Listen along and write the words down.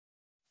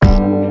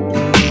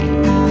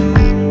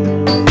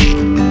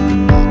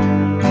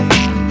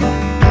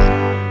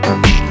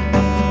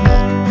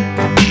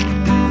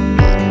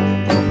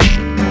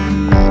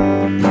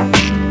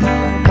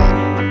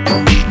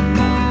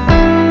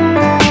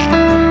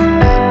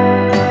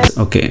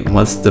Okay,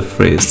 what's the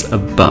phrase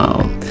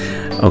about?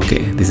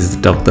 Okay, this is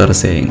the doctor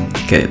saying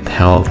get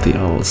healthy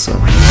also.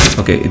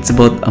 Okay, it's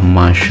about a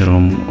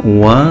mushroom.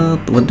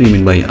 What do you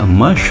mean by a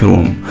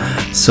mushroom?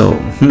 So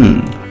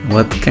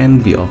what can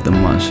be of the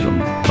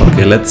mushroom?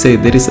 Okay, let's say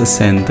there is a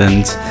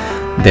sentence.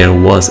 There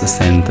was a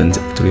sentence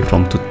actually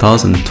from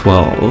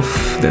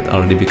 2012 that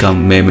already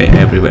become meme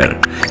everywhere.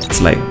 It's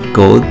like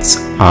goats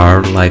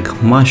are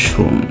like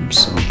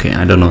mushrooms. Okay,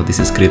 I don't know, this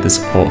is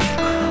greatest of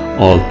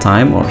all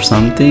time or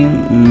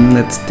something.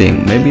 Let's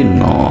think, maybe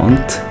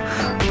not.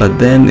 But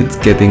then it's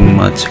getting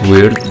much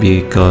weird,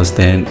 because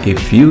then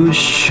if you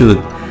shoot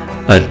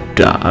a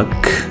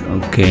duck,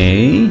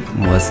 okay,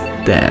 what's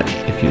that?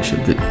 If you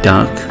shoot the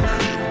duck,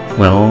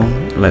 well,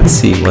 let's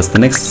see, what's the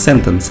next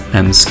sentence?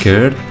 I'm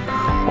scared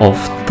of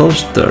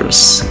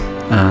toasters.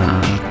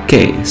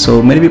 Okay,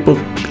 so many people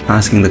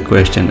asking the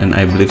question, and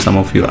I believe some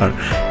of you are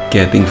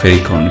getting very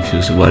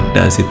confused. What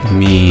does it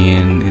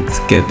mean? It's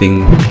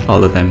getting all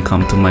the time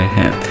come to my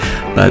head.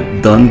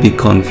 But don't be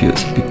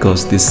confused,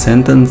 because this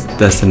sentence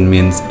doesn't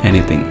mean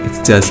anything. It's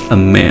just a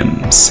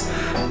memes,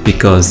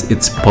 because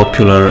it's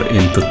popular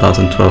in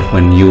 2012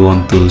 when you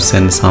want to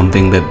send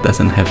something that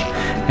doesn't have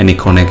any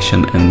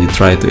connection and you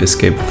try to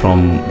escape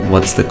from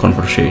what's the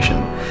conversation.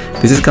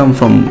 This is come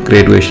from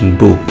graduation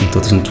book in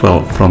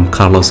 2012 from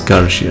Carlos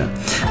Garcia.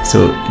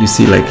 So you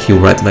see, like, he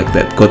write like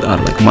that: God are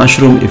like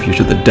mushroom, if you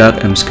shoot a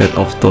duck, I'm scared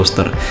of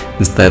toaster.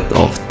 Instead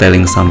of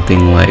telling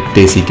something like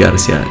Desi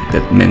Garcia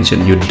that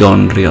mentioned you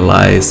don't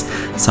realize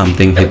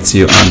something hits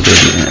you until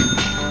the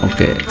end.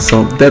 Okay,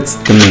 so that's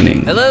the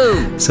meaning.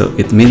 Hello. So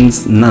it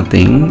means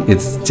nothing.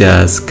 It's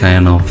just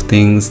kind of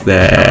things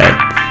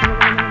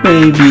that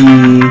maybe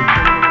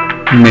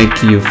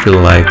make you feel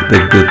like the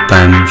good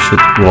time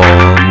should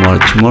roll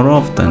much more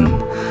often.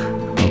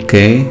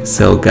 Okay,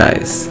 so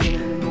guys,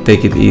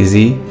 take it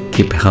easy,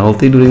 keep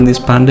healthy during this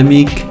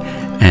pandemic,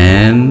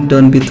 and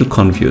don't be too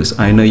confused.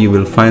 I know you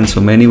will find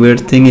so many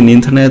weird things in the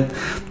internet,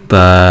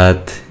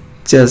 but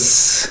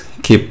just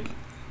keep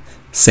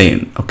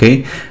sane.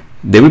 Okay,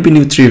 there will be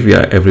new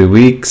trivia every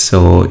week,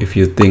 so if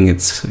you think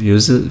it's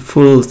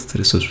useful,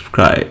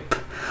 subscribe.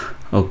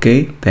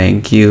 Okay,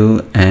 thank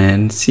you,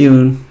 and see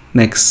you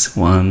next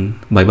one.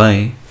 Bye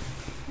bye.